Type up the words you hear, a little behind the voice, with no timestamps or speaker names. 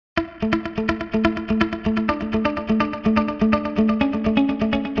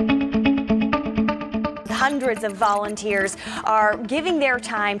hundreds of volunteers are giving their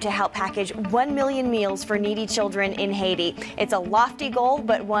time to help package 1 million meals for needy children in Haiti. It's a lofty goal,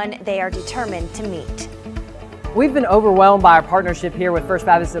 but one they are determined to meet. We've been overwhelmed by our partnership here with First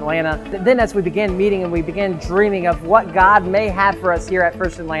Baptist Atlanta. Then as we began meeting and we began dreaming of what God may have for us here at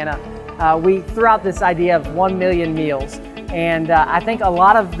First Atlanta, we threw out this idea of 1 million meals. And I think a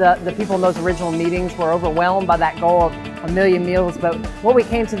lot of the people in those original meetings were overwhelmed by that goal of 1 million meals. But what we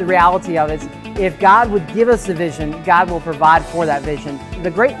came to the reality of is if God would give us the vision, God will provide for that vision.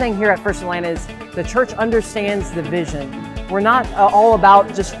 The great thing here at First Atlanta is the church understands the vision. We're not all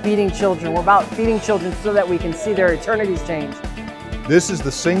about just feeding children. We're about feeding children so that we can see their eternities change. This is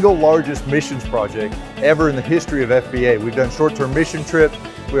the single largest missions project ever in the history of FBA. We've done short-term mission trips,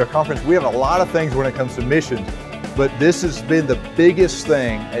 we have a conference, we have a lot of things when it comes to missions, but this has been the biggest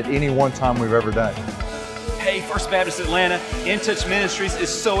thing at any one time we've ever done. Hey, First Baptist Atlanta, In Touch Ministries is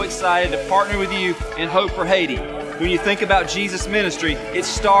so excited to partner with you in Hope for Haiti. When you think about Jesus' ministry, it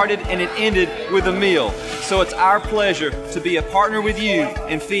started and it ended with a meal. So it's our pleasure to be a partner with you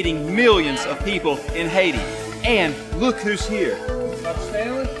in feeding millions of people in Haiti. And look who's here.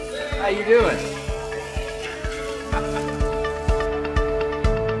 Stanley, how you doing?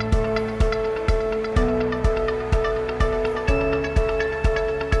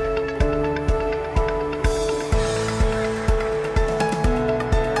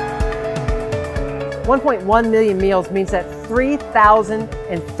 1.1 million meals means that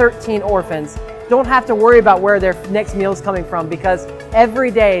 3,013 orphans don't have to worry about where their next meal is coming from, because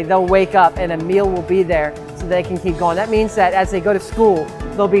every day they'll wake up and a meal will be there so they can keep going. That means that as they go to school,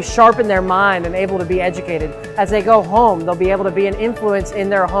 they'll be sharp in their mind and able to be educated. As they go home, they'll be able to be an influence in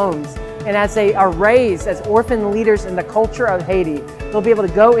their homes. And as they are raised as orphan leaders in the culture of Haiti, they'll be able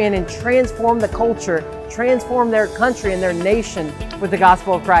to go in and transform the culture, transform their country and their nation with the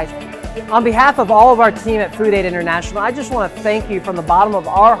gospel of Christ. On behalf of all of our team at Food Aid International, I just want to thank you from the bottom of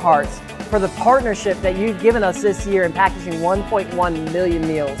our hearts for the partnership that you've given us this year in packaging 1.1 million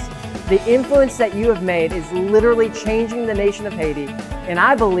meals. The influence that you have made is literally changing the nation of Haiti. And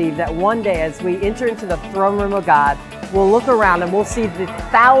I believe that one day as we enter into the throne room of God, we'll look around and we'll see the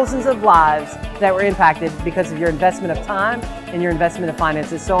thousands of lives that were impacted because of your investment of time and your investment of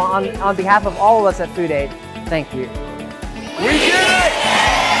finances. So on behalf of all of us at Food Aid, thank you. We did it!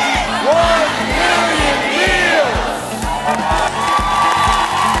 1 million!